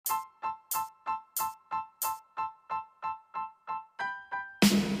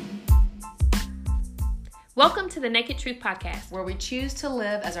Welcome to the Naked Truth Podcast, where we choose to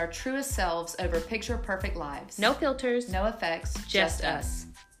live as our truest selves over picture-perfect lives. No filters, no effects, just us.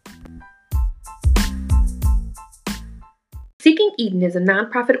 Seeking Eden is a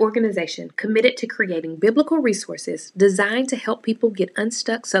nonprofit organization committed to creating biblical resources designed to help people get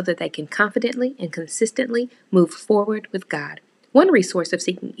unstuck so that they can confidently and consistently move forward with God. One resource of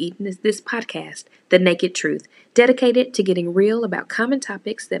Seeking Eden is this podcast, The Naked Truth, dedicated to getting real about common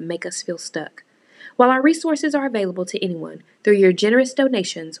topics that make us feel stuck. While our resources are available to anyone, through your generous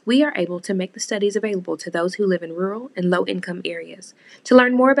donations, we are able to make the studies available to those who live in rural and low-income areas. To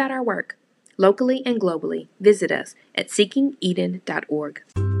learn more about our work, locally and globally, visit us at seekingeden.org.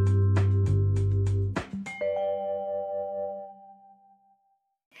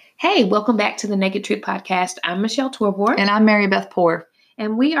 Hey, welcome back to the Naked Truth Podcast. I'm Michelle Torbor. And I'm Mary Beth Poore.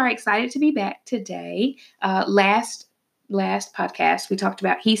 And we are excited to be back today. Last podcast, we talked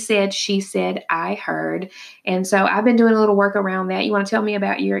about he said, she said, I heard. And so I've been doing a little work around that. You want to tell me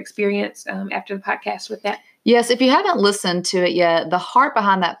about your experience after the podcast with that? Yes, if you haven't listened to it yet, the heart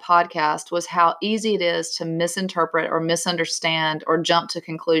behind that podcast was how easy it is to misinterpret or misunderstand or jump to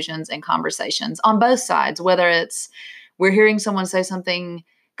conclusions in conversations on both sides, whether it's we're hearing someone say something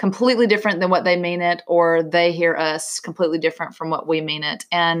completely different than what they mean it, or they hear us completely different from what we mean it.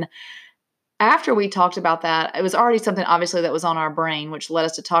 And after we talked about that, it was already something obviously that was on our brain, which led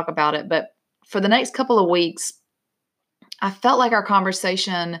us to talk about it. But for the next couple of weeks, I felt like our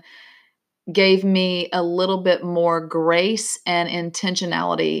conversation gave me a little bit more grace and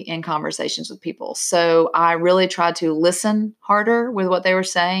intentionality in conversations with people. So I really tried to listen harder with what they were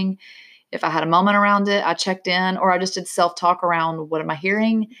saying. If I had a moment around it, I checked in, or I just did self-talk around what am I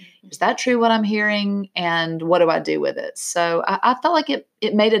hearing? Is that true what I'm hearing? And what do I do with it? So I felt like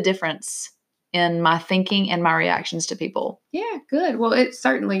it made a difference in my thinking and my reactions to people. Yeah, good. Well, it's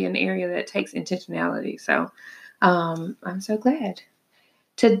certainly an area that takes intentionality. So I'm so glad.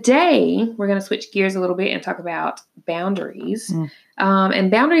 Today, we're going to switch gears a little bit and talk about boundaries.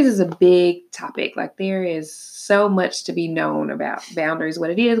 And boundaries is a big topic. Like, there is so much to be known about boundaries, what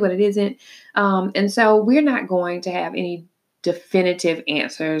it is, what it isn't. And so we're not going to have any definitive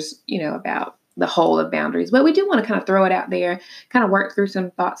answers, about the whole of boundaries. But we do want to kind of throw it out there, kind of work through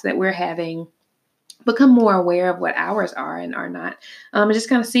some thoughts that we're having, become more aware of what ours are and are not, and just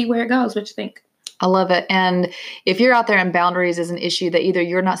kind of see where it goes. What you think? I love it. And if you're out there and boundaries is an issue that either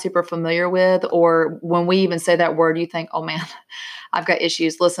you're not super familiar with, or when we even say that word, you think, oh man, I've got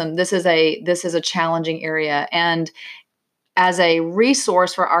issues. Listen, this is a challenging area. And as a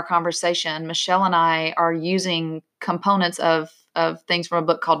resource for our conversation, Michelle and I are using components of things from a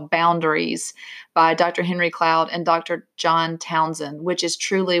book called Boundaries by Dr. Henry Cloud and Dr. John Townsend, which is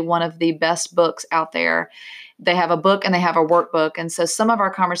truly one of the best books out there. They have a book and they have a workbook. And so some of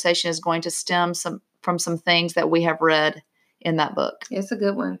our conversation is going to stem from some things that we have read in that book. It's a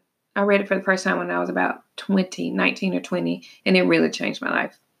good one. I read it for the first time when I was about 19 or 20, and it really changed my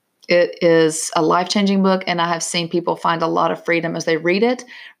life. It is a life-changing book, and I have seen people find a lot of freedom as they read it,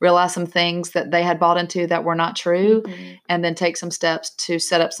 realize some things that they had bought into that were not true, and then take some steps to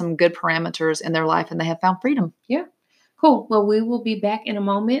set up some good parameters in their life, and they have found freedom. Yeah. Cool. Well, we will be back in a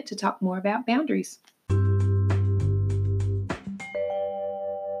moment to talk more about boundaries.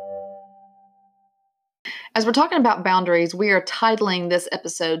 As we're talking about boundaries, we are titling this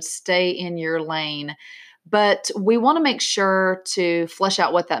episode, Stay in Your Lane. But we want to make sure to flesh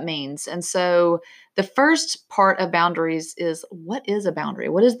out what that means. And so the first part of boundaries is, what is a boundary?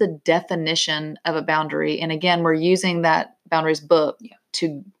 What is the definition of a boundary? And again, we're using that boundaries book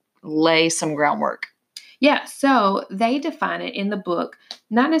to lay some groundwork. Yeah, so they define it in the book,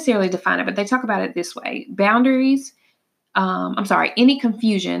 not necessarily define it, but they talk about it this way. Boundaries, any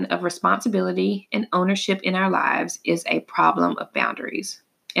confusion of responsibility and ownership in our lives is a problem of boundaries.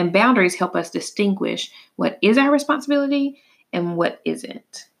 And boundaries help us distinguish what is our responsibility and what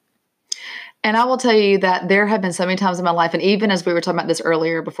isn't. And I will tell you that there have been so many times in my life, and even as we were talking about this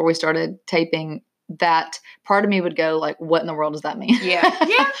earlier before we started taping, that part of me would go like, what in the world does that mean? Yeah,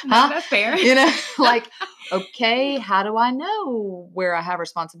 no, that's fair. Like, okay, how do I know where I have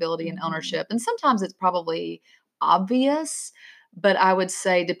responsibility and ownership? And sometimes it's probably obvious, but I would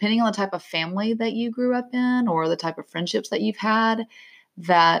say depending on the type of family that you grew up in or the type of friendships that you've had,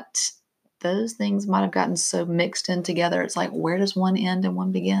 that those things might have gotten so mixed in together. It's like, where does one end and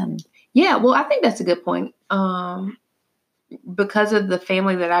one begin? Yeah, well, I think that's a good point. Because of the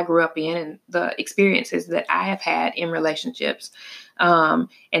family that I grew up in and the experiences that I have had in relationships.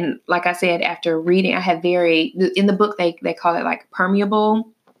 And like I said, after reading, I had in the book, they call it like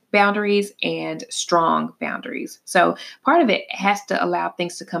permeable boundaries and strong boundaries. So part of it has to allow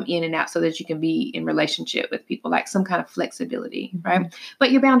things to come in and out so that you can be in relationship with people, like some kind of flexibility, right?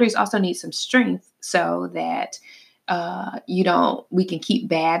 But your boundaries also need some strength so that we can keep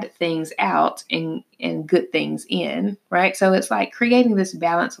bad things out and good things in, right? So it's like creating this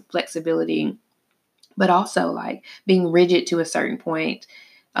balance of flexibility, but also like being rigid to a certain point,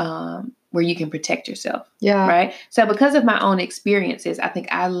 where you can protect yourself. Yeah. Right. So because of my own experiences, I think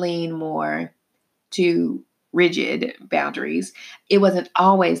I lean more to rigid boundaries. It wasn't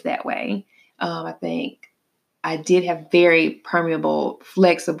always that way. I think I did have very permeable,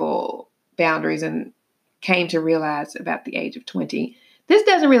 flexible boundaries, and came to realize about the age of 20, this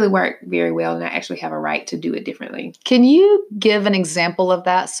doesn't really work very well, and I actually have a right to do it differently. Can you give an example of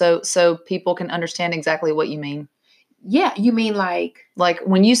that so people can understand exactly what you mean? Yeah, you mean like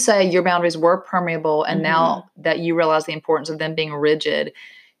when you say your boundaries were permeable and now that you realize the importance of them being rigid,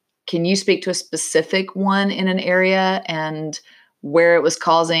 can you speak to a specific one in an area and where it was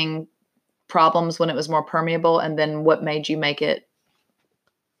causing problems when it was more permeable, and then what made you make it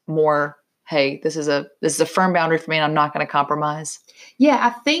more, hey, this is a firm boundary for me and I'm not going to compromise? Yeah,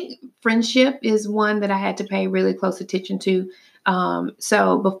 I think friendship is one that I had to pay really close attention to.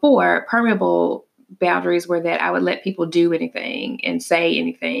 So before, permeable boundaries were that I would let people do anything and say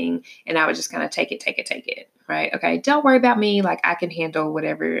anything, and I would just kind of take it, right? Okay, don't worry about me. Like, I can handle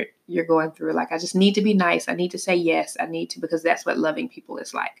whatever you're going through. Like, I just need to be nice. I need to say yes. I need to, because that's what loving people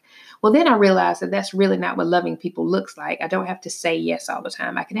is like. Well, then I realized that that's really not what loving people looks like. I don't have to say yes all the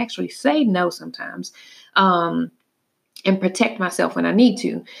time. I can actually say no sometimes. And protect myself when I need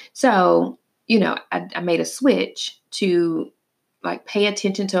to. So, I made a switch to like pay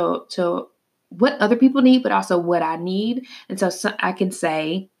attention to what other people need, but also what I need. And so I can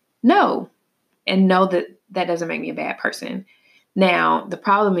say no and know that that doesn't make me a bad person. Now, the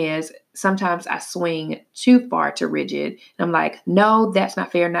problem is sometimes I swing too far to rigid. And I'm like, no, that's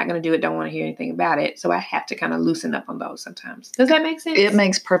not fair. Not going to do it. Don't want to hear anything about it. So I have to kind of loosen up on those sometimes. Does that make sense? It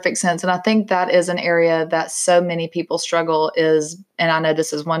makes perfect sense. And I think that is an area that so many people struggle is, and I know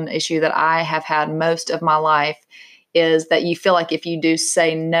this is one issue that I have had most of my life, is that you feel like if you do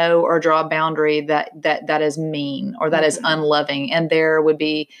say no or draw a boundary that is mean or that is unloving. And there would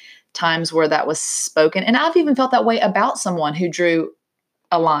be times where that was spoken. And I've even felt that way about someone who drew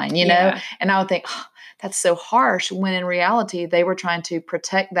a line, know, and I would think, oh, that's so harsh, when in reality, they were trying to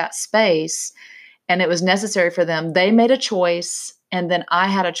protect that space and it was necessary for them. They made a choice, and then I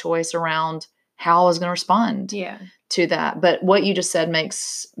had a choice around how I was going to respond to that. But what you just said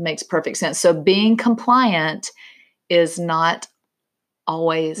makes perfect sense. So being compliant is not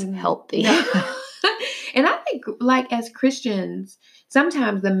always healthy. No. And I think, like, as Christians,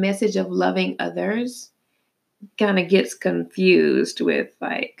 sometimes the message of loving others kind of gets confused with,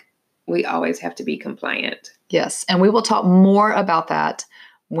 like, we always have to be compliant. Yes. And we will talk more about that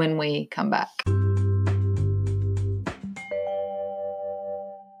when we come back.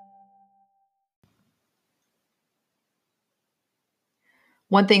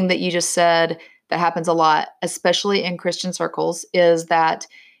 One thing that you just said that happens a lot, especially in Christian circles, is that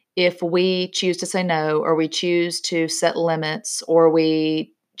if we choose to say no, or we choose to set limits, or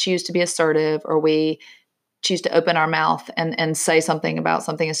we choose to be assertive, or we choose to open our mouth and say something about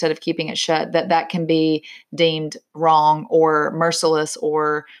something instead of keeping it shut, that can be deemed wrong or merciless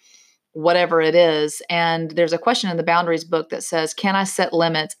or whatever it is. And there's a question in the Boundaries book that says, can I set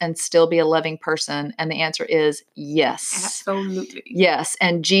limits and still be a loving person? And the answer is yes. Absolutely. Yes.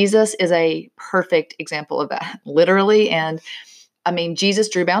 And Jesus is a perfect example of that, literally. And I mean, Jesus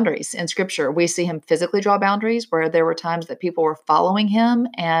drew boundaries in scripture. We see him physically draw boundaries where there were times that people were following him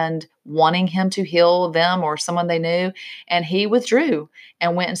and wanting him to heal them or someone they knew. And he withdrew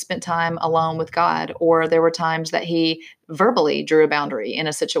and went and spent time alone with God. Or there were times that he verbally drew a boundary in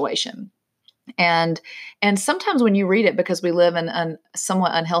a situation. And sometimes when you read it, because we live in a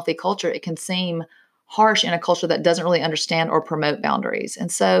somewhat unhealthy culture, it can seem harsh in a culture that doesn't really understand or promote boundaries. And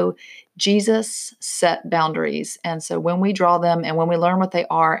so Jesus set boundaries. And so when we draw them and when we learn what they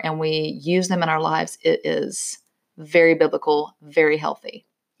are and we use them in our lives, it is very biblical, very healthy.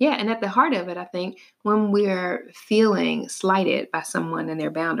 Yeah. And at the heart of it, I think when we're feeling slighted by someone and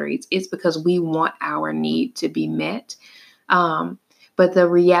their boundaries, it's because we want our need to be met. But the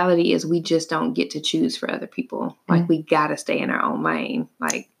reality is we just don't get to choose for other people. Like, we got to stay in our own lane.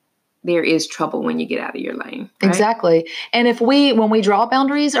 Like, there is trouble when you get out of your lane. Right? Exactly. And when we draw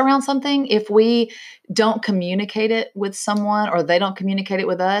boundaries around something, if we don't communicate it with someone or they don't communicate it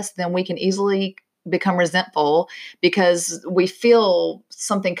with us, then we can easily become resentful because we feel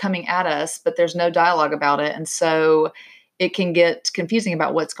something coming at us, but there's no dialogue about it. And so it can get confusing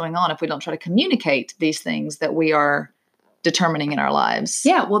about what's going on if we don't try to communicate these things that we are determining in our lives.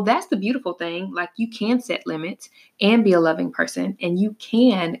 Yeah, well, that's the beautiful thing. Like, you can set limits and be a loving person, and you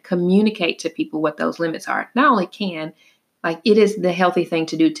can communicate to people what those limits are. Not only can, like, it is the healthy thing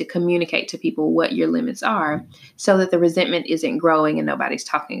to do to communicate to people what your limits are so that the resentment isn't growing and nobody's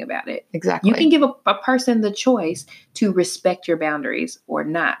talking about it. Exactly. You can give a person the choice to respect your boundaries or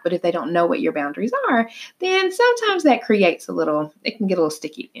not. But if they don't know what your boundaries are, then sometimes that creates it can get a little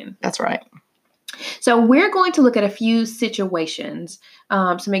sticky in. That's right. So we're going to look at a few situations,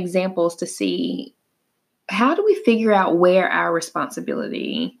 some examples to see how do we figure out where our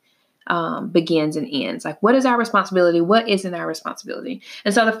responsibility begins and ends. Like, what is our responsibility? What isn't our responsibility?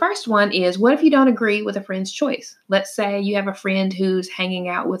 And so the first one is, what if you don't agree with a friend's choice? Let's say you have a friend who's hanging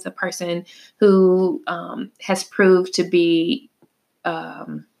out with a person who has proved to be,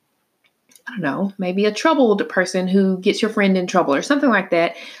 I don't know, maybe a troubled person who gets your friend in trouble or something like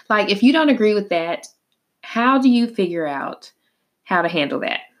that. Like, if you don't agree with that, how do you figure out how to handle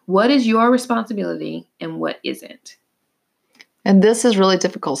that? What is your responsibility and what isn't? And this is really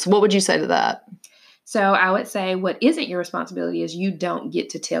difficult. So what would you say to that? So I would say what isn't your responsibility is you don't get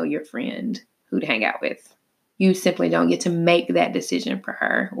to tell your friend who to hang out with. You simply don't get to make that decision for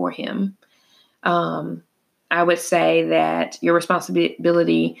her or him. I would say that your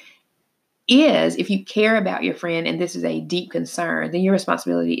responsibility is, if you care about your friend and this is a deep concern, then your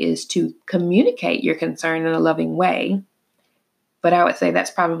responsibility is to communicate your concern in a loving way. But I would say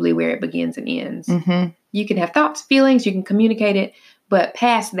that's probably where it begins and ends. Mm-hmm. You can have thoughts, feelings, you can communicate it, but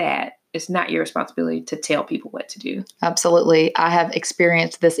past that, it's not your responsibility to tell people what to do. Absolutely. I have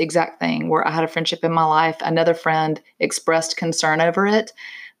experienced this exact thing where I had a friendship in my life. Another friend expressed concern over it,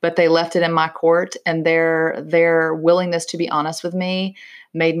 but they left it in my court, and their willingness to be honest with me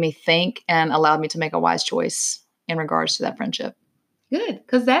made me think and allowed me to make a wise choice in regards to that friendship. Good,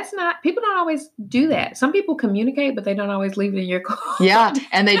 because people don't always do that. Some people communicate, but they don't always leave it in your court. Yeah,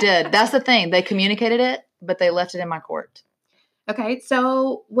 and they did. That's the thing. They communicated it, but they left it in my court. Okay,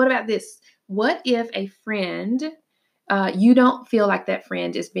 so what about this? What if a friend, you don't feel like that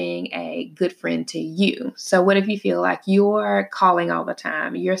friend is being a good friend to you? So what if you feel like you're calling all the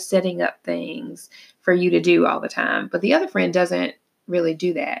time, you're setting up things for you to do all the time, but the other friend doesn't really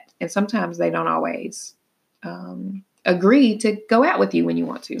do that? And sometimes they don't always agree to go out with you when you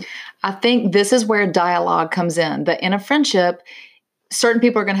want to. I think this is where dialogue comes in. That in a friendship, certain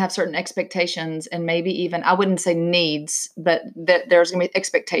people are going to have certain expectations, and maybe even, I wouldn't say needs, but that there's going to be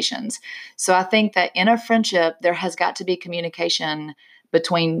expectations. So I think that in a friendship, there has got to be communication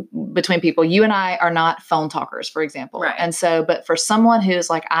between people. You and I are not phone talkers, for example. Right. And so, but for someone who's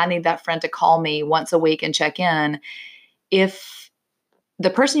like, I need that friend to call me once a week and check in, if the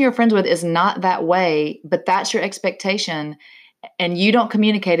person you're friends with is not that way, but that's your expectation, and you don't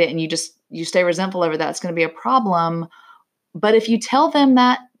communicate it, and you stay resentful over that, it's going to be a problem. But if you tell them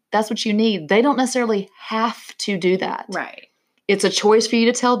that that's what you need, they don't necessarily have to do that. Right. It's a choice for you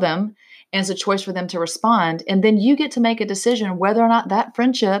to tell them, and it's a choice for them to respond. And then you get to make a decision whether or not that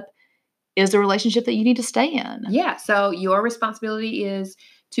friendship is the relationship that you need to stay in. Yeah. So your responsibility is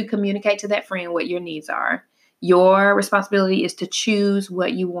to communicate to that friend what your needs are. Your responsibility is to choose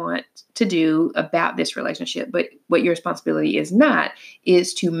what you want to do about this relationship. But what your responsibility is not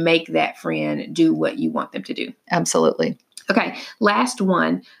is to make that friend do what you want them to do. Absolutely. Okay, last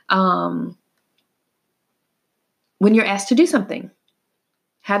one. When you're asked to do something,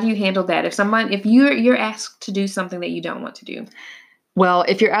 how do you handle that? If you're asked to do something that you don't want to do? Well,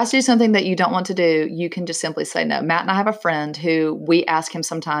 if you're asked to do something that you don't want to do, you can just simply say no. Matt and I have a friend who we ask him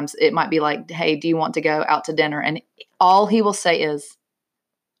sometimes, it might be like, hey, do you want to go out to dinner? And all he will say is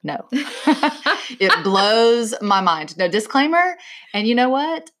no. It blows my mind. No disclaimer. And you know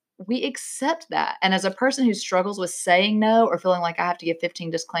what? We accept that. And as a person who struggles with saying no or feeling like I have to give 15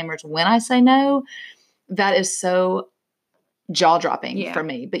 disclaimers when I say no, that is so jaw-dropping for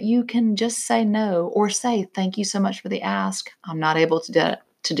me. But you can just say no, or say, thank you so much for the ask. I'm not able to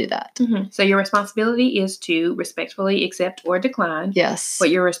do that. Mm-hmm. So your responsibility is to respectfully accept or decline. Yes.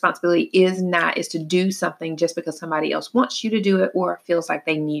 What your responsibility is not is to do something just because somebody else wants you to do it or feels like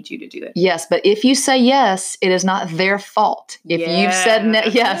they need you to do it. Yes, but if you say yes, it is not their fault. If you've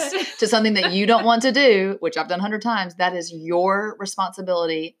said yes to something that you don't want to do, which I've done 100 times, that is your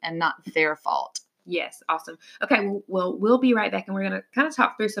responsibility and not their fault. Yes. Awesome. Okay. Well, we'll be right back, and we're going to kind of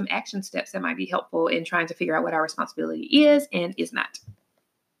talk through some action steps that might be helpful in trying to figure out what our responsibility is and is not.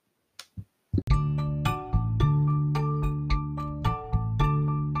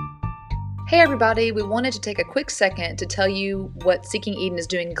 Hey everybody, we wanted to take a quick second to tell you what Seeking Eden is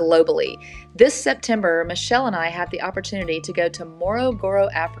doing globally. This September, Michelle and I have the opportunity to go to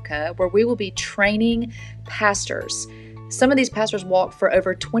Morogoro, Africa, where we will be training pastors. Some of these pastors walk for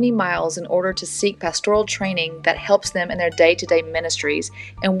over 20 miles in order to seek pastoral training that helps them in their day-to-day ministries,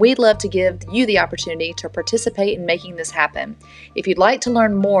 and we'd love to give you the opportunity to participate in making this happen. If you'd like to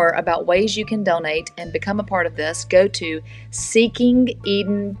learn more about ways you can donate and become a part of this, go to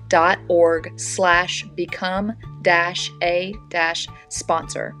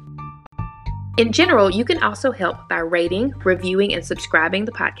seekingeden.org/become-a-sponsor. In general, you can also help by rating, reviewing, and subscribing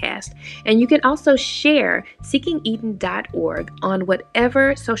the podcast. And you can also share seekingeden.org on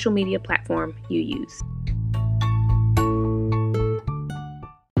whatever social media platform you use.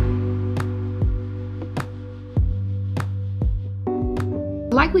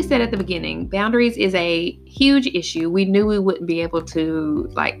 Like we said at the beginning, boundaries is a huge issue. We knew we wouldn't be able to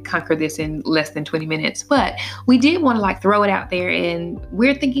conquer this in less than 20 minutes, but we did want to throw it out there, and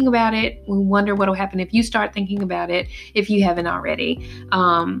we're thinking about it. We wonder what will happen if you start thinking about it, if you haven't already.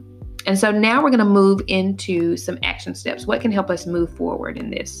 And so now we're going to move into some action steps. What can help us move forward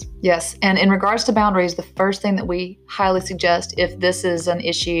in this? Yes. And in regards to boundaries, the first thing that we highly suggest, if this is an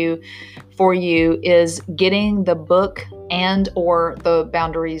issue for you, is getting the book and or the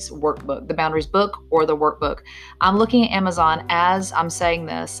boundaries workbook, the boundaries book or the workbook. I'm looking at Amazon as I'm saying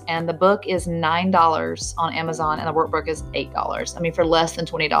this, and the book is $9 on Amazon and the workbook is $8. I mean, for less than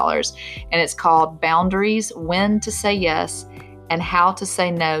 $20. And it's called Boundaries: When to Say Yes and How to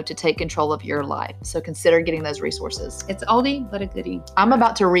Say No to Take Control of Your Life. So consider getting those resources. It's oldie, but a goodie. I'm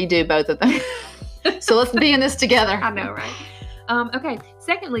about to redo both of them. So let's be in this together. I know, right? Okay.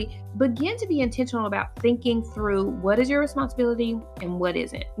 Secondly, begin to be intentional about thinking through what is your responsibility and what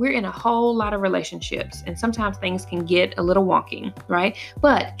isn't. We're in a whole lot of relationships, and sometimes things can get a little wonky, right?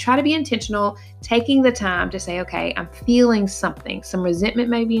 But try to be intentional, taking the time to say, okay, I'm feeling something, some resentment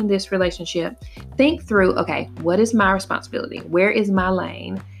maybe in this relationship. Think through, okay, what is my responsibility? Where is my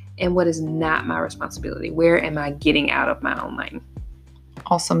lane? And what is not my responsibility? Where am I getting out of my own lane?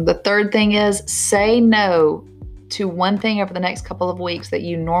 Awesome. The third thing is say no to one thing over the next couple of weeks that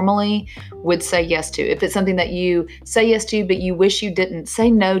you normally would say yes to. If it's something that you say yes to, but you wish you didn't, say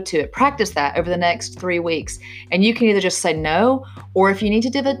no to it. Practice that over the next 3 weeks. And you can either just say no, or if you need to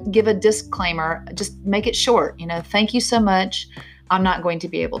give a disclaimer, just make it short. Thank you so much. I'm not going to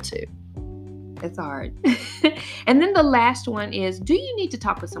be able to. It's hard. And then the last one is, do you need to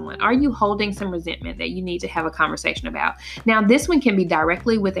talk with someone? Are you holding some resentment that you need to have a conversation about? Now, this one can be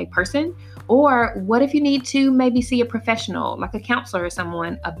directly with a person, or what if you need to maybe see a professional, like a counselor or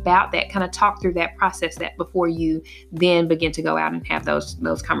someone, about that, kind of talk through that, process that before you then begin to go out and have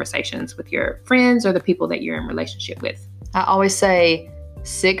those conversations with your friends or the people that you're in relationship with. I always say,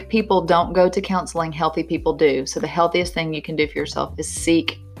 sick people don't go to counseling, healthy people do. So the healthiest thing you can do for yourself is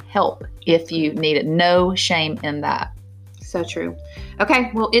seek help if you need it. No shame in that. So true. Okay,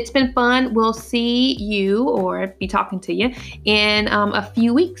 well, it's been fun. We'll see you or be talking to you in a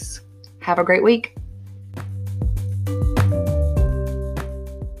few weeks. Have a great week.